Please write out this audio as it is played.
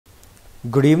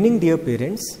Good evening, dear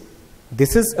parents.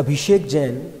 This is Abhishek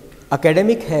Jain,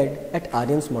 Academic Head at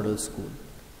Aryans Model School.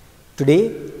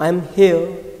 Today, I am here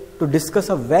to discuss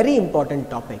a very important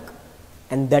topic,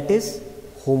 and that is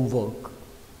homework.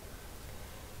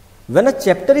 When a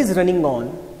chapter is running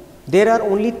on, there are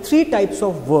only three types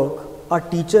of work a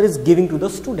teacher is giving to the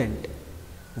student.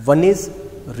 One is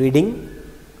reading,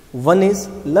 one is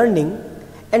learning,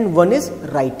 and one is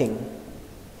writing.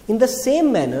 In the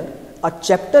same manner, a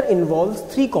chapter involves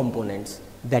three components,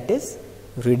 that is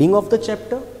reading of the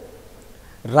chapter,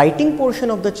 writing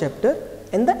portion of the chapter,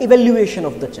 and the evaluation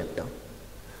of the chapter.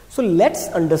 So let's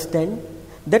understand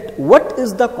that what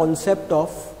is the concept of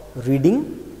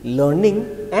reading,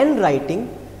 learning and writing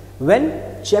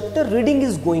when chapter reading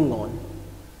is going on.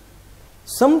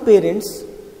 Some parents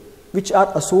which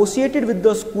are associated with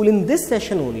the school in this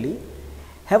session only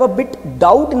have a bit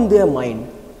doubt in their mind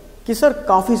कि sir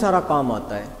काफ़ी सारा काम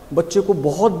आता है, बच्चे को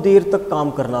बहुत देर तक काम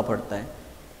करना पड़ता है,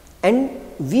 and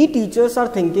we teachers are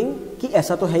thinking कि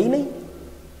ऐसा तो है ही नहीं.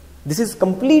 This is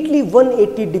completely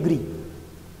 180 degree,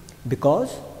 because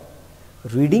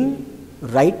reading,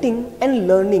 writing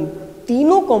and learning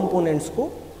तीनों कंपोनेंट्स को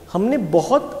हमने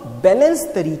बहुत बैलेंस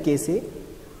तरीके से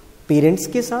पेरेंट्स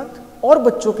के साथ और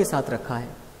बच्चों के साथ रखा है.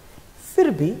 फिर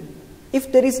भी if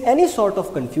there is any sort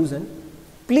of confusion,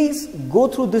 please go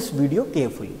through this video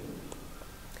carefully.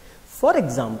 For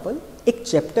example, एक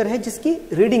चैप्टर है जिसकी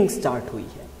रीडिंग स्टार्ट हुई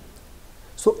है.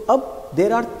 सो अब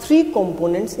there are three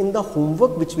components in the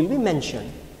homework which will be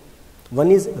mentioned.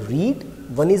 One is read,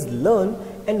 one is learn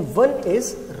and one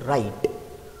is right.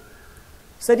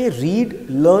 Sir ये read,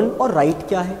 learn और right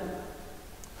क्या है?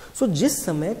 सो जिस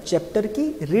समय चैप्टर की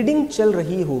रीडिंग चल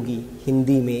रही होगी,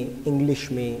 हिंदी में, इंग्लिश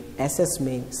में, एसएस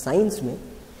में, साइंस में,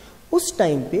 उस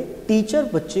टाइम पे टीचर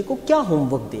बच्चे को क्या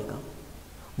होमवर्क देगा?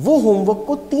 वो होमवर्क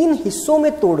को तीन हिस्सों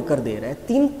में तोड़कर दे रहा है,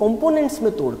 तीन कंपोनेंट्स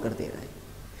में तोड़कर दे रहा है.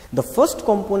 The first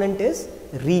component is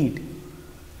read.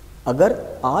 अगर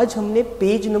आज हमने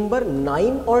पेज नंबर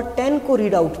 9 और 10 को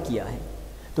रीड आउट किया है,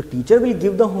 तो teacher will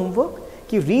give the homework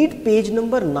कि read page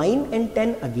number 9 and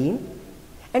 10 again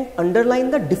and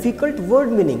underline the difficult word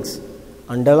meanings,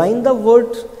 underline the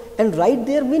words and right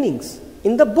there meanings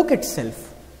in the book itself.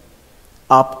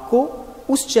 आपको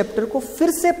उस chapter को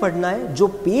फिर से पढ़ना है. जो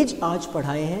पेज आज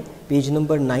पढ़ाए हैं, पेज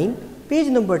नंबर 9, पेज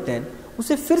नंबर 10,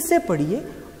 उसे फिर से पढ़िए.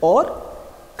 और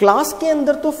क्लास के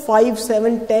अंदर तो 5,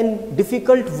 7, 10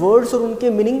 डिफिकल्ट वर्ड्स और उनके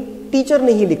मीनिंग टीचर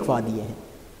ने ही लिखवा दिए हैं.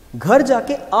 घर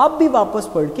जाके आप भी वापस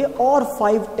पढ़ के और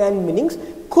 5, 10 मीनिंग्स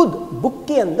खुद बुक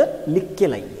के अंदर लिख के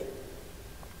लाइए.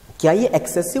 क्या ये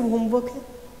एक्सेसिव होमवर्क है?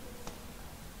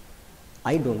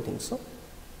 I don't think so.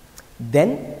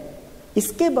 Then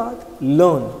इसके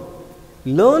बाद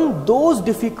learn those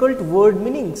difficult word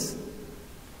meanings.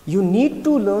 You need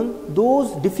to learn those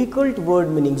difficult word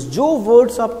meanings. जो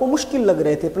words आपको मुश्किल लग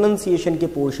रहे थे pronunciation के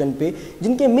portion पे,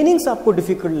 जिनके meanings आपको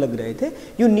difficult लग रहे थे,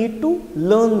 you need to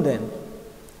learn them.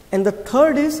 And the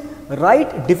third is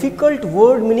write difficult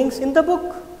word meanings in the book.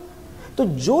 तो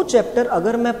जो chapter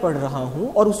अगर मैं पढ़ रहा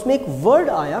हूँ और उसमें एक word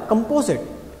आया composite,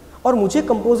 और मुझे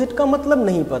composite का मतलब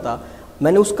नहीं पता,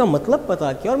 मैंने उसका मतलब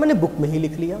पता किया और मैंने बुक में ही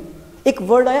लिख लिया. एक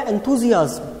वर्ड आया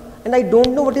enthusiasm and I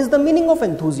don't know what is the meaning of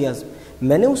enthusiasm.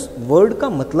 मैंने उस वर्ड का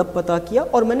मतलब पता किया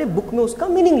और मैंने बुक में उसका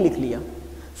मीनिंग लिख लिया.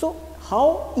 So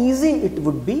how easy it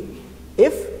would be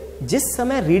if जिस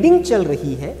समय रीडिंग चल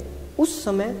रही है उस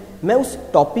समय मैं उस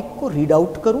टॉपिक को रीड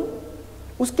आउट करूं,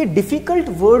 उसके डिफिकल्ट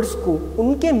वर्ड्स को,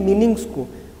 उनके मीनिंग्स को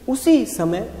उसी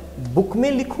समय बुक में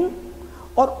लिखूं,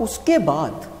 और उसके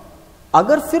बाद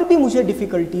अगर फिर भी मुझे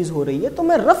डिफिकल्टीज हो रही है तो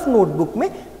मैं रफ नोटबुक में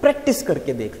प्रैक्टिस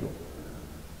करके देख लूं.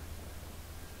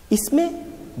 इसमें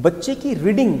बच्चे की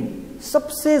रीडिंग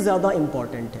सबसे ज्यादा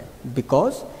इंपॉर्टेंट है,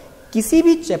 बिकॉज किसी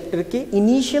भी चैप्टर के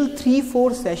इनिशियल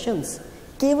 3-4 सेशंस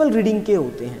केवल रीडिंग के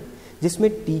होते हैं, जिसमें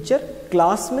टीचर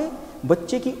क्लास में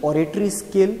बच्चे की ऑरेटरी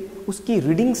स्किल, उसकी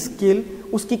रीडिंग स्किल,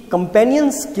 उसकी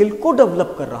कंपेनियन स्किल को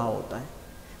डेवलप कर रहा होता है.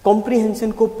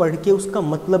 कॉम्प्रिहेंशन को पढ़ के उसका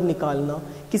मतलब निकालना,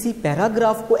 किसी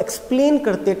पैराग्राफ को एक्सप्लेन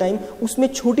करते टाइम उसमें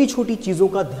छोटी छोटी चीज़ों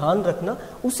का ध्यान रखना,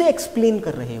 उसे एक्सप्लेन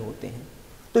कर रहे होते हैं.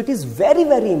 तो it is very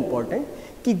very important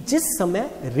कि जिस समय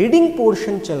रीडिंग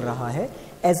पोर्शन चल रहा है,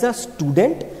 एज अ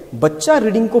स्टूडेंट बच्चा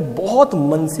रीडिंग को बहुत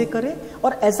मन से करे,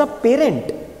 और एज अ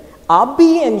पेरेंट आप भी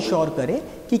ये इंश्योर करें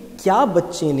कि क्या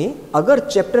बच्चे ने, अगर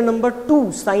चैप्टर नंबर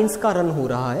 2 साइंस का रन हो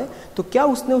रहा है, तो क्या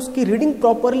उसने उसकी रीडिंग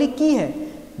प्रॉपरली की है.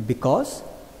 बिकॉज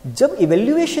जब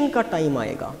इवेल्युएशन का टाइम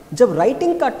आएगा, जब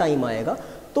राइटिंग का टाइम आएगा,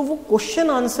 तो वो क्वेश्चन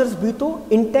आंसर्स भी तो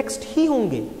इन टेक्स्ट ही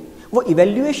होंगे. वो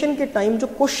इवेल्युएशन के टाइम जो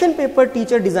क्वेश्चन पेपर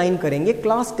टीचर डिजाइन करेंगे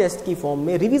क्लास टेस्ट की फॉर्म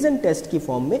में, रिवीजन टेस्ट की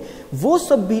फॉर्म में, वो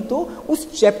सब भी तो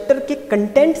उस चैप्टर के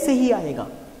कंटेंट से ही आएगा.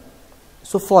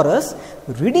 So for us,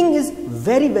 reading is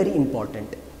very, very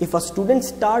important. If a student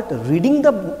start reading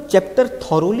the chapter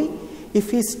thoroughly,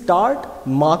 if he start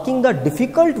marking the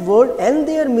difficult word and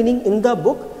their meaning in the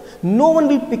book, no one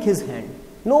will pick his hand,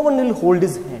 no one will hold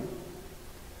his hand.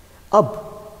 अब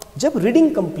जब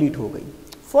reading complete हो गई,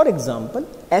 for example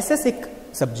SS एक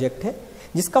subject है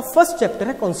जिसका first chapter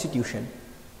है constitution,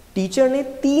 teacher ने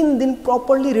 3 दिन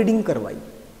प्रॉपरली रीडिंग करवाई।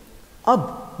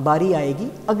 अब बारी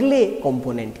आएगी अगले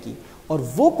कंपोनेंट की, और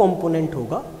वो कंपोनेंट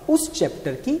होगा उस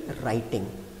चैप्टर की writing.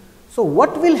 So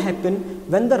what will happen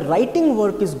when the writing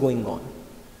work is going on?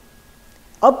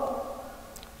 अब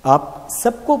आप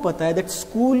सबको पता है that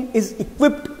school is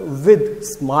equipped with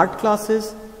smart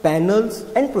classes, panels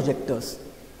and projectors.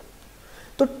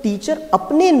 तो टीचर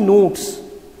अपने नोट्स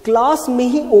क्लास में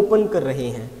ही ओपन कर रहे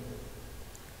हैं।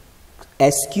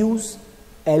 SKUs,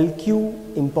 एलक्यू,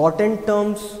 important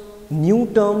terms, new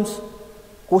terms,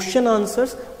 question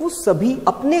answers, वो सभी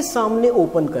अपने सामने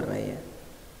ओपन कर रहे हैं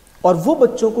और वो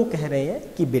बच्चों को कह रहे हैं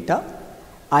कि बेटा,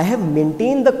 I have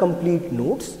maintain the complete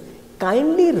notes,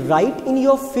 kindly right in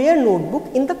your fair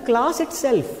notebook in the class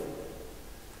itself.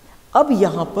 अब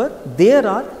यहां पर there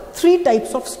are 3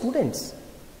 types of students.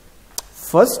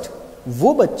 First,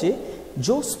 वो बच्चे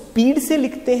जो स्पीड से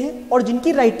लिखते हैं और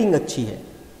जिनकी राइटिंग अच्छी है,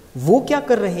 वो क्या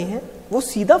कर रहे हैं, वो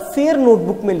सीधा फेयर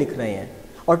नोटबुक में लिख रहे हैं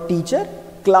और टीचर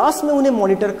क्लास में उन्हें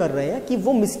मॉनिटर कर रहे हैं कि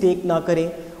वो मिस्टेक ना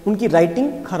करें, उनकी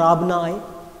राइटिंग खराब ना आए।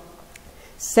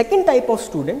 सेकेंड टाइप ऑफ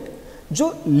स्टूडेंट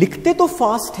जो लिखते तो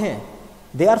फास्ट हैं,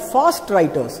 they are fast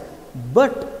writers,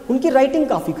 but उनकी राइटिंग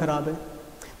काफी खराब है।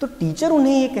 तो टीचर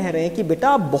उन्हें ये कह रहे हैं कि बेटा,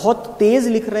 आप बहुत तेज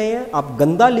लिख रहे हैं, आप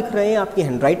गंदा लिख रहे हैं, आपकी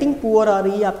हैंडराइटिंग पुअर आ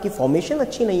रही है, आपकी फॉर्मेशन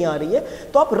अच्छी नहीं आ रही है,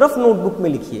 तो आप रफ नोटबुक में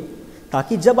लिखिए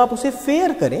ताकि जब आप उसे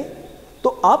फेयर करें तो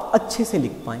आप अच्छे से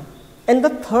लिख पाएं। And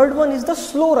the third one is the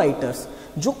slow writers,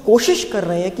 जो कोशिश कर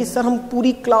रहे हैं कि सर हम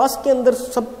पूरी क्लास के अंदर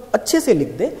सब अच्छे से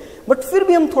लिख दें, बट फिर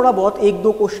भी हम थोड़ा बहुत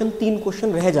 1-2 क्वेश्चन, 3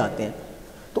 क्वेश्चन रह जाते हैं।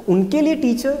 तो उनके लिए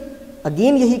टीचर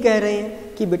अगेन यही कह रहे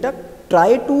हैं कि बेटा,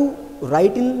 try to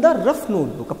right in the rough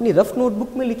notebook, अपनी रफ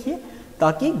नोटबुक में लिखिए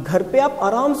ताकि घर पे आप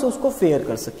आराम से उसको फेयर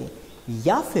कर सकें।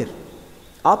 या फिर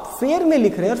आप फेयर में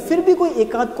लिख रहे हैं और फिर भी कोई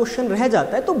 1-आध क्वेश्चन रह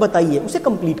जाता है तो बताइए, उसे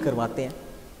कंप्लीट करवाते हैं।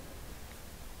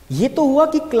 ये तो हुआ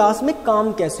कि क्लास में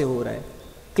काम कैसे हो रहा है।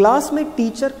 क्लास में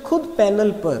टीचर खुद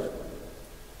पैनल पर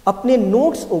अपने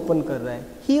नोट्स ओपन कर रहा है,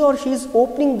 ही और she is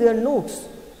opening there notes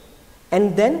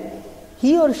and then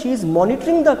he or she is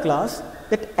monitoring the class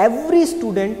that every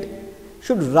student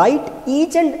should write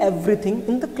each and everything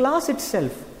in the class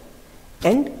itself.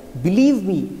 And believe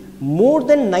me, more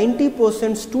than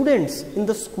 90% students in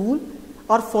the school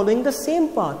are following the same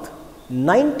path.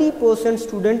 90%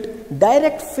 student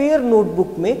direct fair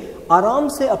notebook में आराम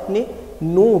से अपने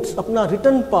notes, अपना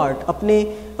written part,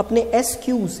 अपने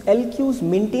SQs, LQs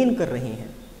maintain कर रहे हैं।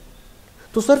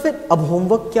 तो सर फिर अब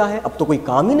होमवर्क क्या है? अब तो कोई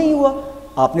काम ही नहीं हुआ,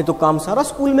 आपने तो काम सारा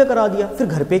स्कूल में करा दिया, फिर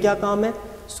घर पे क्या काम है?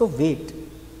 सो wait,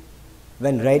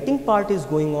 when writing part is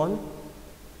going on,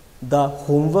 the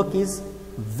homework is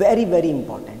very very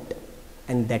important,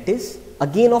 and that is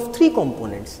again of 3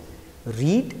 components: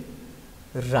 read,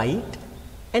 write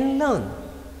and learn.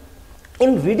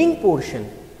 In reading portion,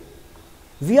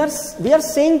 we are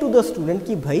saying to the student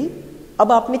कि भाई,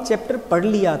 अब आपने chapter पढ़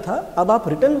लिया था, अब आप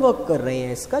written work कर रहे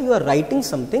हैं इसका, you are writing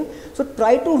something, so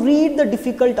try to read the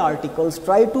difficult articles,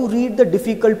 try to read the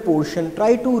difficult portion,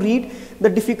 try to read the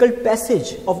difficult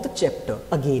passage of the chapter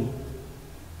again.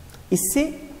 इससे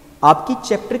आपकी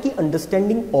चैप्टर की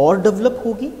अंडरस्टैंडिंग और develop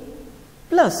होगी।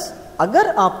 Plus अगर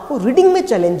आपको reading में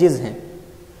challenges हैं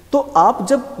तो आप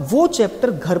जब वो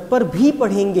चैप्टर घर पर भी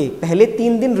पढ़ेंगे, पहले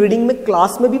 3 दिन रीडिंग में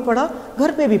क्लास में भी पढ़ा,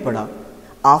 घर पे भी पढ़ा,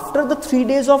 after the 3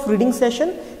 days of reading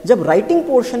session जब राइटिंग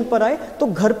पोर्शन पर आए तो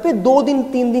घर पे 2 दिन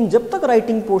 3 दिन जब तक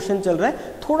राइटिंग पोर्शन चल रहा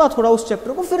है, थोड़ा थोड़ा उस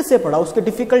चैप्टर को फिर से पढ़ा, उसके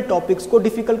डिफिकल्ट टॉपिक्स को,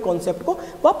 डिफिकल्ट कॉन्सेप्ट को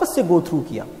वापस से गो थ्रू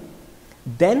किया।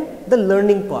 Then the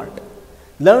learning part,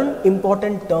 learn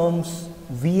important terms,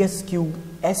 VSQ,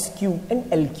 SQ and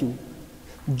LQ,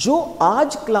 जो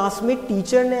आज क्लास में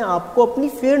टीचर ने आपको अपनी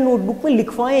फेयर नोटबुक में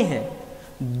लिखवाए हैं।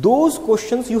 Those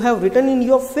questions you have written in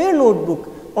your fair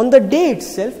notebook on the day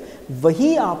itself,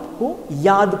 वही आपको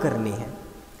याद करने हैं।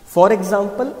 फॉर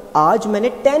एग्जाम्पल, आज मैंने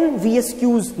 10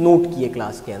 VSQs नोट किए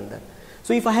क्लास के अंदर।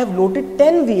 So if I have noted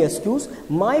 10 VSQs,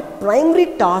 my primary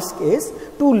task is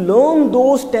to learn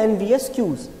those 10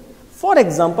 VSQs. For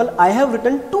example, I have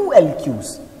written 2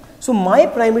 LQs. So my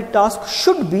primary task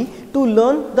should be to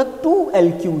learn the 2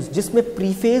 LQs, जिसमें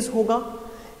preface होगा,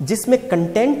 जिसमें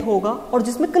content होगा और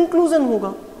जिसमें conclusion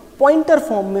होगा। Pointer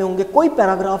form में होंगे, कोई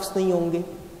पैराग्राफ्स नहीं होंगे,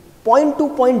 पॉइंट टू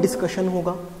पॉइंट डिस्कशन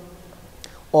होगा।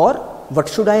 और what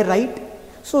should I right?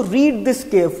 So read this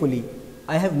carefully,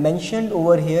 I have mentioned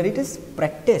over here, it is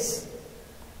practice.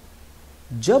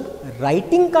 जब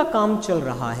राइटिंग का काम चल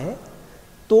रहा है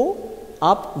तो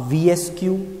आप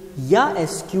VSQ या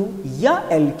SQ या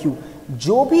LQ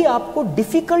जो भी आपको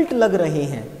डिफिकल्ट लग रहे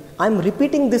हैं, I am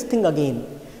repeating this thing again,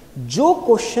 जो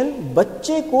क्वेश्चन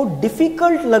बच्चे को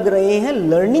डिफिकल्ट लग रहे हैं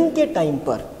लर्निंग के टाइम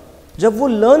पर, जब वो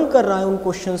लर्न कर रहा है उन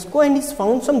क्वेश्चंस को and is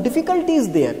found some difficulties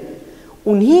there,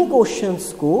 उन्हीं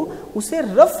क्वेश्चंस को उसे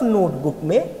रफ नोटबुक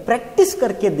में प्रैक्टिस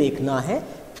करके देखना है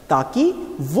ताकि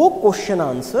वो क्वेश्चन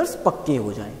आंसर्स पक्के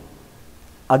हो जाएं।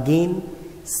 अगेन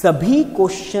सभी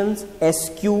questions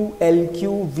SQ,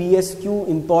 LQ, VSQ,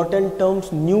 important terms,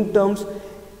 new terms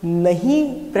नहीं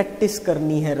प्रैक्टिस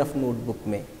करनी है रफ नोटबुक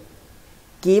में,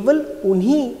 केवल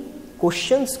उन्हीं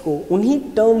क्वेश्चंस को, उन्हीं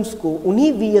टर्म्स को,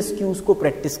 उन्हीं VSQs को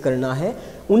प्रैक्टिस करना है,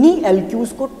 उन्हीं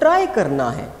LQs को ट्राई करना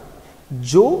है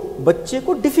जो बच्चे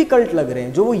को डिफिकल्ट लग रहे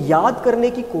हैं, जो वो याद करने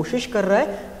की कोशिश कर रहा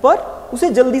है पर उसे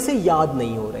जल्दी से याद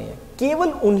नहीं हो रहे हैं, केवल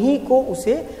उन्हीं को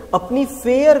उसे अपनी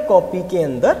फेयर कॉपी के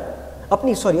अंदर,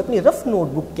 अपनी रफ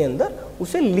नोटबुक के अंदर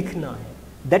उसे लिखना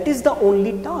है। That is the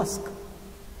only task.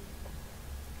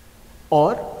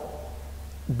 और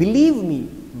believe me,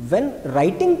 when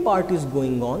writing part is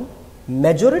going on,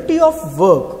 majority of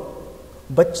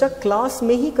work बच्चा क्लास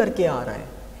में ही करके आ रहा है।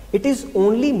 इट इज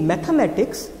ओनली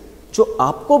मैथमेटिक्स, जो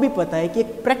आपको भी पता है कि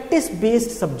एक प्रैक्टिस बेस्ड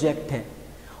सब्जेक्ट है,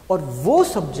 और वो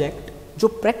सब्जेक्ट जो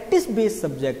प्रैक्टिस बेस्ड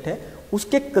सब्जेक्ट है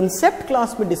उसके कंसेप्ट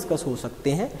क्लास में डिस्कस हो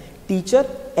सकते हैं। टीचर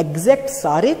एग्जैक्ट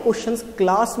सारे क्वेश्चंस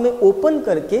क्लास में ओपन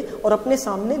करके और अपने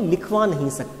सामने लिखवा नहीं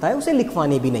सकता है, उसे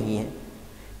लिखवाने भी नहीं है।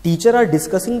 Teacher are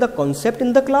discussing the concept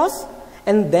in the class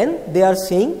and then they are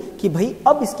saying कि भाई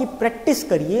अब इसकी प्रैक्टिस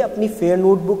करिए, अपनी फेयर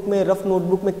नोटबुक में, रफ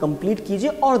नोटबुक में कंप्लीट कीजिए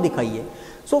और दिखाइए।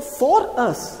 So for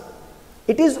us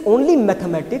it is only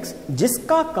mathematics,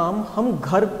 जिसका काम हम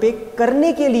घर पे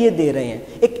करने के लिए दे रहे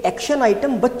हैं, एक एक्शन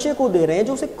आइटम बच्चे को दे रहे हैं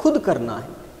जो उसे खुद करना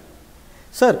है।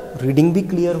 सर रीडिंग भी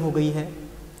क्लियर हो गई है,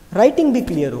 राइटिंग भी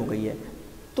क्लियर हो गई है,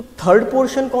 तो थर्ड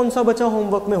पोर्शन कौन सा बचा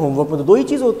होमवर्क में? होमवर्क में तो दो ही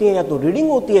चीज होती है, या तो रीडिंग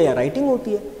होती है या राइटिंग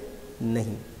होती है।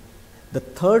 नहीं, the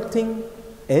third thing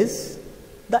is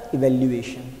the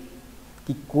evaluation,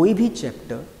 कि कोई भी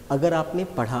चैप्टर अगर आपने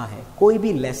पढ़ा है, कोई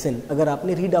भी लेसन अगर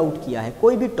आपने रीड आउट किया है,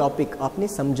 कोई भी टॉपिक आपने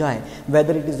समझा है,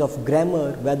 whether it is of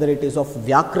grammar, whether it is of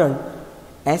व्याकरण,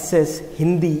 SS,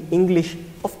 Hindi, English,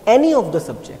 of any of the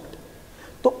subject,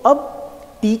 तो अब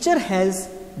टीचर हैज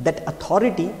दैट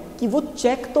अथॉरिटी कि वो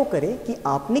चेक तो करे कि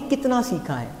आपने कितना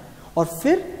सीखा है, और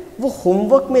फिर वो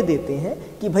होमवर्क में देते हैं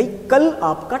कि भाई कल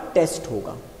आपका टेस्ट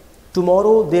होगा,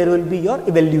 tomorrow there will be your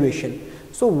evaluation.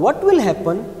 So what will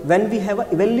happen when we have a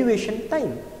evaluation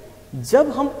time? जब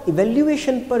हम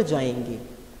इवैल्यूएशन पर जाएंगे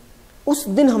उस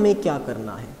दिन हमें क्या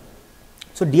करना है?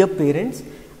 सो डियर पेरेंट्स,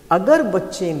 अगर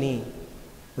बच्चे ने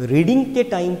रीडिंग के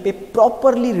टाइम पे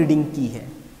प्रॉपरली रीडिंग की है,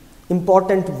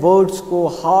 इंपॉर्टेंट वर्ड्स को,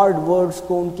 हार्ड वर्ड्स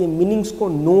को, उनके मीनिंग्स को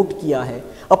नोट किया है,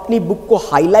 अपनी बुक को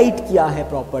हाईलाइट किया है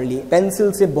प्रॉपरली,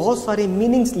 पेंसिल से बहुत सारे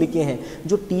मीनिंग्स लिखे हैं,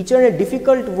 जो टीचर ने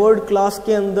डिफिकल्ट वर्ड क्लास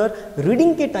के अंदर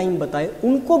रीडिंग के टाइम बताए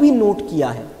उनको भी नोट किया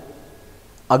है।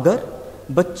 अगर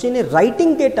बच्चे ने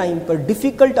राइटिंग के टाइम पर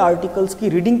डिफिकल्ट आर्टिकल्स की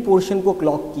रीडिंग पोर्शन को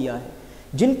क्लॉक किया है,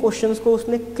 जिन क्वेश्चंस को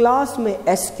उसने क्लास में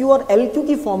SQ और LQ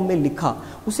की फॉर्म में लिखा,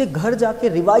 उसे घर जाके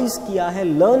रिवाइज किया है,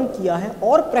 लर्न किया है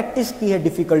और प्रैक्टिस की है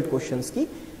डिफिकल्ट क्वेश्चंस की,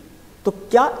 तो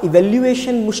क्या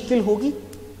इवैल्यूएशन मुश्किल होगी?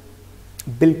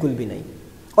 बिल्कुल भी नहीं।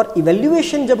 और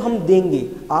इवैल्यूएशन जब हम देंगे,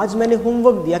 आज मैंने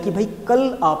होमवर्क दिया कि भाई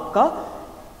कल आपका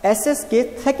SS के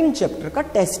सेकंड चैप्टर का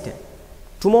टेस्ट है,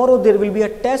 tomorrow there will be a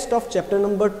test of chapter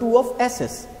number 2 of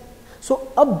SS। सो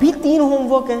अब भी 3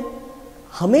 होमवर्क हैं,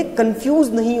 हमें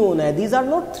कंफ्यूज नहीं होना है। These are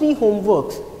not 3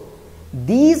 homeworks,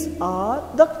 these are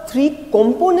the 3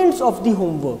 components of the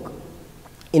homework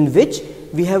in which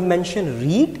we have mentioned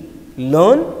read,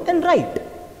 learn and write.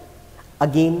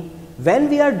 Again, when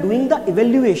we are doing the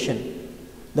evaluation,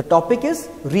 the topic is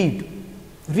read.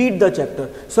 Read the chapter.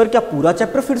 Sir क्या पूरा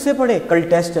chapter फिर से पढ़े, कल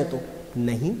test है तो?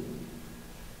 नहीं।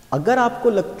 अगर आपको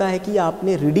लगता है कि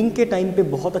आपने रीडिंग के टाइम पे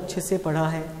बहुत अच्छे से पढ़ा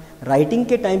है, राइटिंग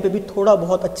के टाइम पे भी थोड़ा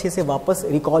बहुत अच्छे से वापस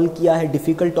रिकॉल किया है,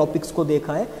 डिफिकल्ट टॉपिक्स को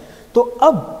देखा है, तो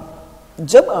अब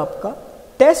जब आपका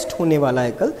टेस्ट होने वाला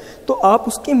है कल, तो आप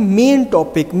उसके मेन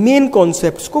टॉपिक, मेन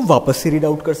कॉन्सेप्ट्स को वापस से रीड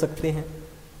आउट कर सकते हैं।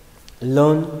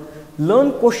 Learn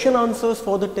question answers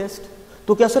for the test.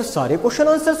 तो क्या सर सारे क्वेश्चन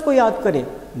आंसर्स को याद करें?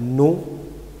 नो।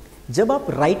 जब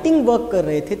आप राइटिंग वर्क कर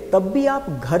रहे थे तब भी आप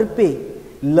घर पे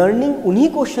लर्निंग उन्हीं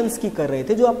क्वेश्चंस की कर रहे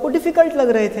थे जो आपको डिफिकल्ट लग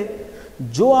रहे थे।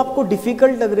 जो आपको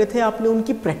डिफिकल्ट लग रहे थे आपने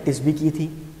उनकी प्रैक्टिस भी की थी।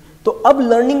 तो अब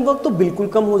लर्निंग वर्क तो बिल्कुल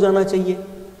कम हो जाना चाहिए।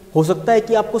 हो सकता है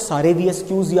कि आपको सारे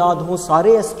VSQs याद हो,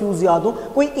 सारे SQs याद हो,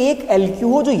 कोई एक LQ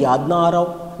हो जो याद ना आ रहा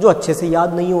हो, जो अच्छे से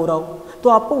याद नहीं हो रहा हो, तो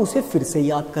आपको उसे फिर से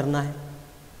याद करना है।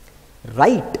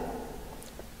 Right,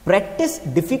 practice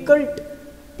difficult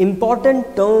important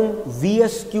term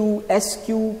VSQ,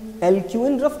 SQ, LQ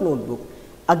in rough notebook.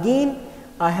 Again,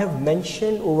 I have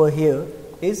mentioned over here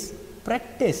is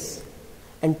practice,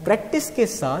 and practice के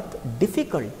साथ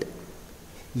difficult,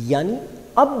 यानी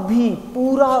अब भी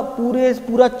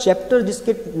पूरा चैप्टर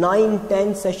जिसके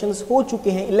 9-10 सेशंस हो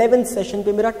चुके हैं, 11th सेशन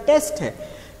पे मेरा टेस्ट है,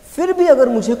 फिर भी अगर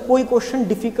मुझे कोई क्वेश्चन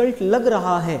डिफिकल्ट लग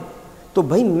रहा है तो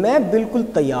भाई मैं बिल्कुल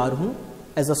तैयार हूं।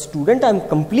 As a student I am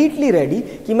completely ready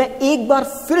कि मैं एक बार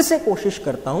फिर से कोशिश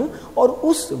करता हूं और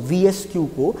उस VSQ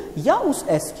को या उस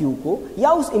SQ को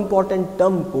या उस इंपॉर्टेंट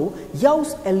टर्म को या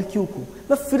उस LQ को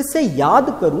मैं फिर से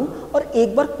याद करूं और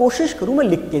एक बार कोशिश करूं मैं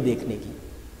लिख के देखने की।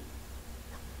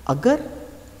 अगर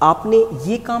आपने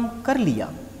ये काम कर लिया,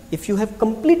 if you have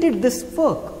completed this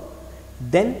work,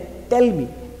 then tell me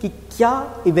कि क्या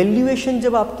इवेल्युएशन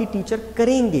जब आपकी टीचर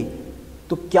करेंगे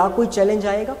तो क्या कोई चैलेंज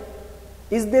आएगा?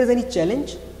 Is there any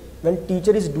challenge when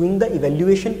teacher is doing the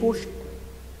evaluation portion?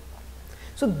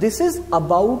 So this is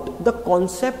about the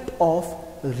concept of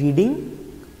reading,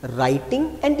 writing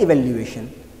and evaluation.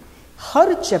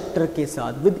 Her chapter के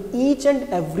साथ, with each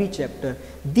and every chapter,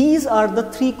 these are the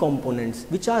three components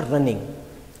which are running.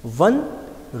 One,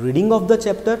 reading of the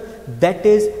chapter, that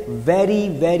is very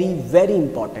very very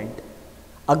important.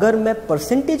 अगर मैं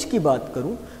percentage की बात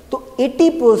करूं तो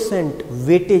 80%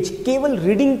 weightage केवल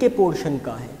reading के पोर्शन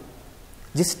का है।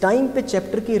 जिस टाइम पे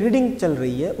चैप्टर की रीडिंग चल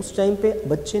रही है उस टाइम पे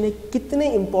बच्चे ने कितने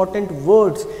इंपॉर्टेंट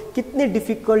वर्ड्स, कितने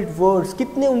डिफिकल्ट वर्ड्स,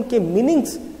 कितने उनके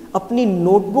मीनिंग्स अपनी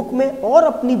नोटबुक में और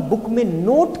अपनी बुक में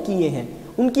नोट किए हैं,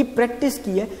 उनकी प्रैक्टिस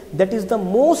की है, that is the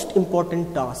most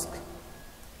important task.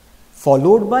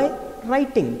 Followed by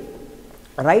writing.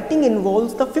 Writing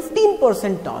involves the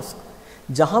 15% task.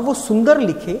 जहां वो सुंदर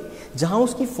लिखे, जहां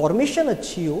उसकी फॉर्मेशन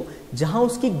अच्छी हो, जहां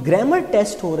उसकी ग्रामर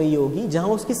टेस्ट हो रही होगी, जहां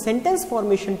उसकी सेंटेंस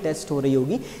फॉर्मेशन टेस्ट हो रही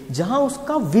होगी, जहां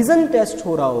उसका विजन टेस्ट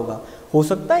हो रहा होगा। हो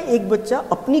सकता है एक बच्चा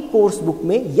अपनी कोर्स बुक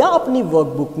में या अपनी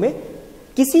वर्क बुक में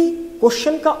किसी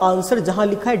क्वेश्चन का आंसर जहां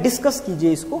लिखा है डिस्कस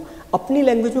कीजिए इसको, अपनी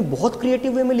लैंग्वेज में बहुत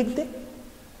क्रिएटिव वे में लिख दे।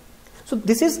 So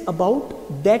this is about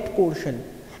that portion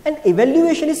and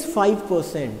evaluation is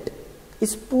 5%।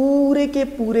 इस पूरे के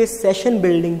पूरे सेशन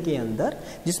बिल्डिंग के अंदर,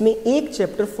 जिसमें एक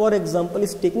chapter for example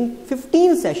is taking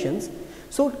 15 sessions,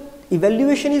 so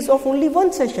evaluation is of only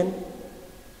 1 session,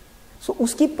 सो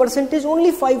उसकी परसेंटेज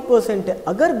ओनली 5% है।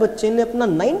 अगर बच्चे ने अपना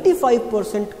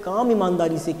 95% काम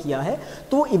ईमानदारी से किया है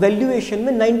तो वो इवेल्युएशन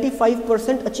में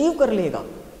 95% अचीव कर लेगा।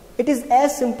 It is as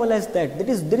simple as that,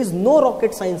 there is no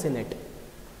rocket science in it.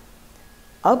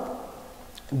 अब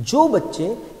जो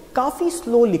बच्चे काफी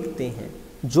स्लो लिखते हैं,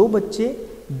 जो बच्चे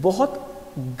बहुत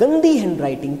गंदी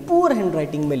हैंडराइटिंग, पुअर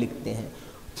हैंडराइटिंग में लिखते हैं,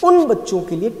 उन बच्चों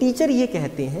के लिए टीचर ये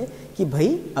कहते हैं कि भाई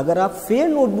अगर आप फेयर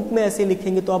नोटबुक में ऐसे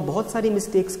लिखेंगे तो आप बहुत सारी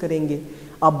मिस्टेक्स करेंगे,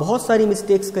 आप बहुत सारी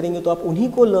मिस्टेक्स करेंगे तो आप उन्हीं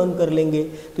को लर्न कर लेंगे,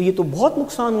 तो ये तो बहुत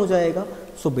नुकसान हो जाएगा।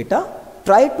 सो बेटा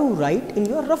try to right in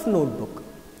your rough notebook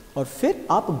और फिर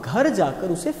आप घर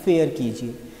जाकर उसे फेयर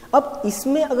कीजिए। अब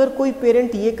इसमें अगर कोई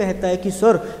पेरेंट ये कहता है कि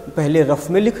सर पहले रफ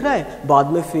में लिख रहा है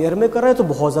बाद में फेयर में कर रहा है तो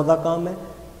बहुत ज़्यादा काम है,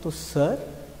 तो सर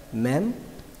मैम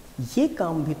ये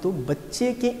काम भी तो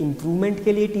बच्चे के इम्प्रूवमेंट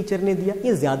के लिए टीचर ने दिया,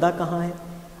 ये ज़्यादा कहाँ है।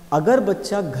 अगर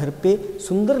बच्चा घर पे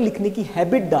सुंदर लिखने की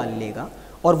हैबिट डाल लेगा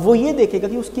और वो ये देखेगा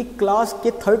कि उसकी क्लास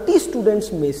के 30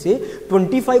 स्टूडेंट्स में से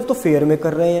 25 तो फेयर में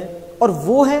कर रहे हैं और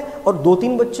वो है और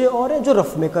 2-3 बच्चे और हैं जो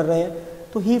रफ में कर रहे हैं,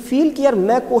 तो ही फील कि यार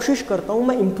मैं कोशिश करता हूँ,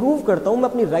 मैं इंप्रूव करता हूँ, मैं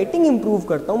अपनी राइटिंग इंप्रूव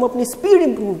करता हूँ, मैं अपनी स्पीड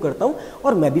इंप्रूव करता हूँ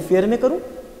और मैं भी फेयर में करूँ,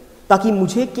 ताकि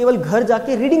मुझे केवल घर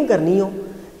जाके रीडिंग करनी हो,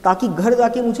 ताकि घर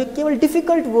जाके मुझे केवल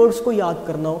डिफिकल्ट वर्ड्स को याद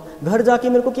करना हो, घर जाके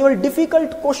मेरे को केवल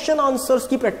डिफिकल्ट क्वेश्चन आंसर्स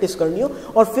की प्रैक्टिस करनी हो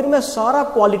और फिर मैं सारा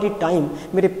क्वालिटी टाइम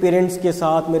मेरे पेरेंट्स के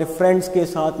साथ, मेरे फ्रेंड्स के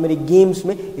साथ, मेरे गेम्स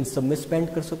में, इन सब में स्पेंड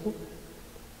कर सकूं।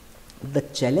 द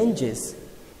चैलेंज इज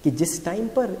कि जिस टाइम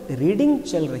पर रीडिंग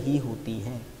चल रही होती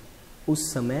है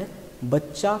उस समय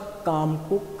बच्चा काम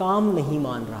को काम नहीं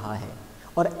मान रहा है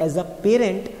और एज अ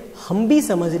पेरेंट हम भी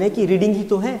समझ रहे हैं कि रीडिंग ही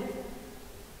तो है।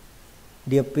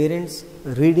 Dear parents,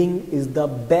 reading is the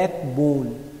backbone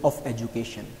of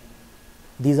education.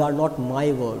 These are not my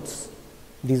words.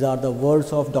 These are the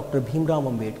words of Dr. Bhimrao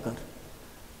Ambedkar.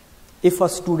 If a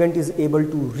student is able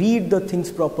to read the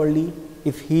things properly,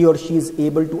 if he or she is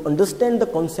able to understand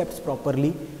the concepts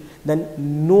properly, then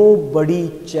nobody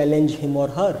challenge him or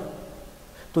her.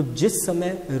 तो जिस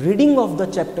समय reading of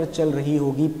the chapter चल रही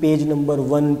होगी, page number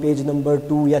 1, page number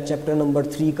 2 या chapter number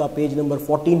 3 का page number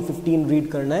 14-15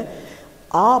 read करना है,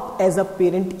 आप एज अ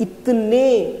पेरेंट इतने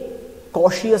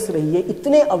कॉशियस रहिए,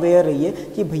 इतने अवेयर रहिए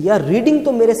कि भैया रीडिंग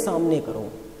तो मेरे सामने करो,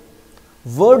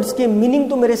 वर्ड्स के मीनिंग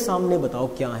तो मेरे सामने बताओ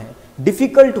क्या है,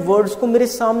 डिफिकल्ट वर्ड्स को मेरे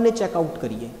सामने चेकआउट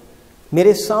करिए,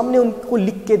 मेरे सामने उनको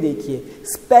लिख के देखिए,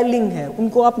 स्पेलिंग है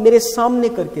उनको आप मेरे सामने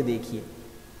करके देखिए।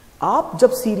 आप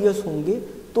जब सीरियस होंगे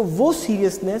तो वो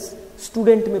सीरियसनेस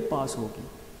स्टूडेंट में पास होगी।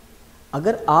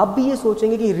 अगर आप भी ये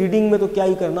सोचेंगे कि रीडिंग में तो क्या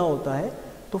ही करना होता है,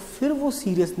 तो फिर वो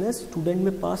सीरियसनेस स्टूडेंट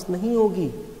में पास नहीं होगी।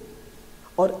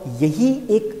 और यही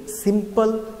एक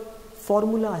सिंपल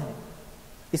फॉर्मूला है,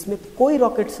 इसमें कोई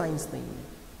रॉकेट साइंस नहीं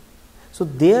है। So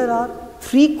there are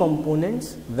 3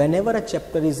 components whenever a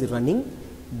chapter is running,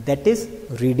 that is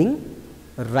reading,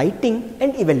 writing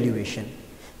and evaluation.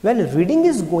 When reading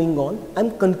is going on, I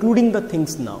am concluding the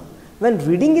things now. When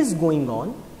reading is going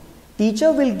on,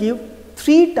 teacher will give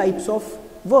 3 types of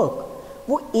work.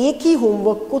 वो एक ही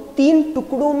homework को 3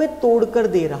 टुकड़ों में तोड़कर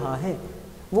दे रहा है।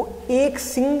 वो एक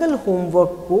सिंगल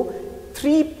होमवर्क को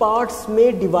 3 पार्ट्स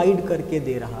में डिवाइड करके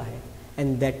दे रहा है,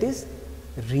 एंड दैट इज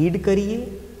रीड करिए,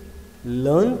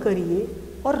 लर्न करिए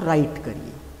और राइट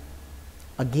करिए।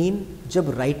 अगेन जब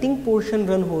राइटिंग पोर्शन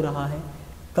रन हो रहा है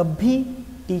तब भी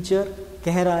टीचर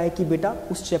कह रहा है कि बेटा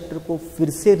उस चैप्टर को फिर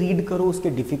से रीड करो, उसके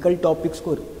डिफिकल्ट टॉपिक्स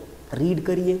को रीड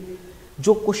करिए,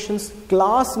 जो क्वेश्चंस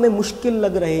क्लास में मुश्किल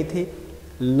लग रहे थे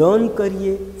लर्न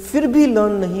करिए, फिर भी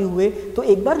लर्न नहीं हुए तो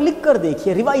एक बार लिख कर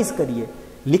देखिए, रिवाइज करिए।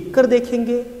 लिख कर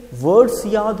देखेंगे, वर्ड्स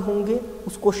याद होंगे,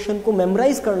 उस क्वेश्चन को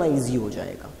मेमोराइज करना इजी हो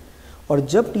जाएगा। और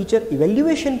जब टीचर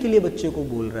इवैल्यूएशन के लिए बच्चे को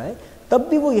बोल रहा है तब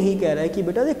भी वो यही कह रहा है कि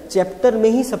बेटा देख चैप्टर में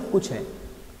ही सब कुछ है,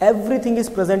 everything is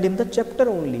present in the chapter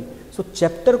only. So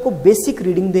chapter को बेसिक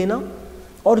रीडिंग देना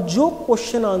और जो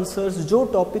क्वेश्चन आंसर्स, जो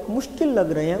टॉपिक मुश्किल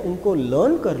लग रहे हैं उनको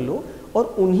लर्न कर लो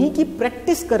और उन्हीं की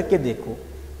प्रैक्टिस करके देखो।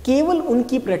 केवल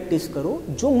उनकी प्रैक्टिस करो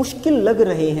जो मुश्किल लग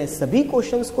रहे हैं, सभी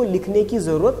क्वेश्चंस को लिखने की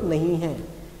जरूरत नहीं है।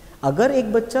 अगर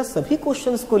एक बच्चा सभी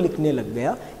क्वेश्चंस को लिखने लग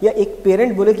गया या एक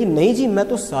पेरेंट बोले कि नहीं जी मैं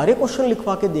तो सारे क्वेश्चन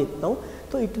लिखवा के देखता हूं,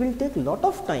 तो it will take lot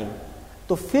of time.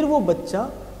 तो फिर वो बच्चा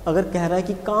अगर कह रहा है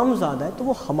कि काम ज़्यादा है तो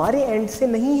वो हमारे एंड से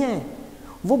नहीं है,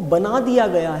 वो बना दिया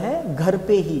गया है घर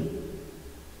पे ही।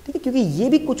 ठीक है, क्योंकि ये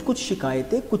भी कुछ कुछ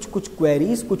शिकायतें, कुछ कुछ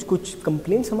क्वेरीज, कुछ कुछ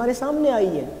कंप्लेंट्स हमारे सामने आई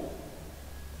है।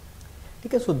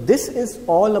 ठीक है, so this is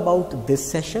all about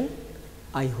this session.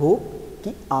 I hope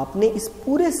कि आपने इस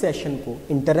पूरे सेशन को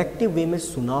इंटरैक्टिव वे में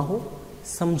सुना हो,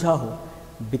 समझा हो,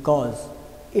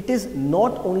 because it is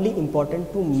not only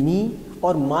important to me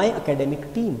और माई academic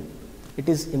team, it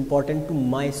is important to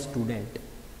my student,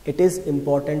 it is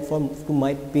important to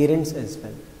my parents as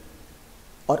well।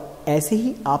 और ऐसे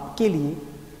ही आपके लिए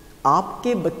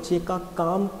आपके बच्चे का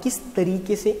काम किस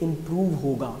तरीके से इम्प्रूव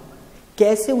होगा,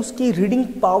 कैसे उसकी रीडिंग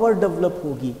पावर डेवलप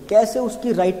होगी, कैसे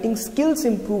उसकी राइटिंग स्किल्स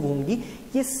इम्प्रूव होंगी,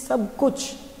 ये सब कुछ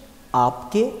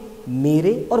आपके,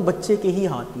 मेरे और बच्चे के ही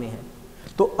हाथ में है।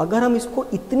 तो अगर हम इसको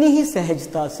इतनी ही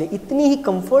सहजता से, इतनी ही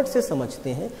कंफर्ट से समझते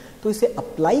हैं तो इसे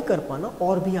अप्लाई कर पाना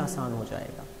और भी आसान हो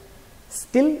जाएगा।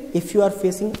 Still if you are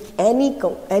facing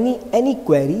any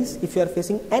queries, if you are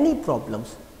facing any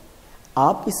problems,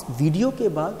 आप इस वीडियो के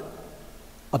बाद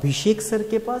अभिषेक सर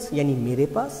के पास यानी मेरे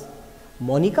पास,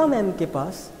 मोनिका मैम के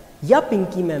पास या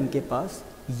पिंकी मैम के पास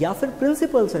या फिर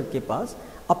प्रिंसिपल सर के पास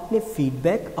अपने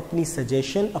फीडबैक, अपनी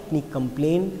सजेशन, अपनी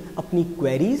कंप्लेन, अपनी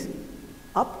क्वेरीज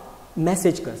आप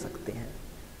मैसेज कर सकते हैं।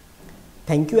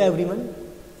 Thank you everyone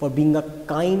for being a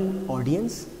kind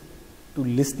audience to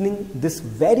listening this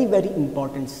very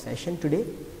important session today.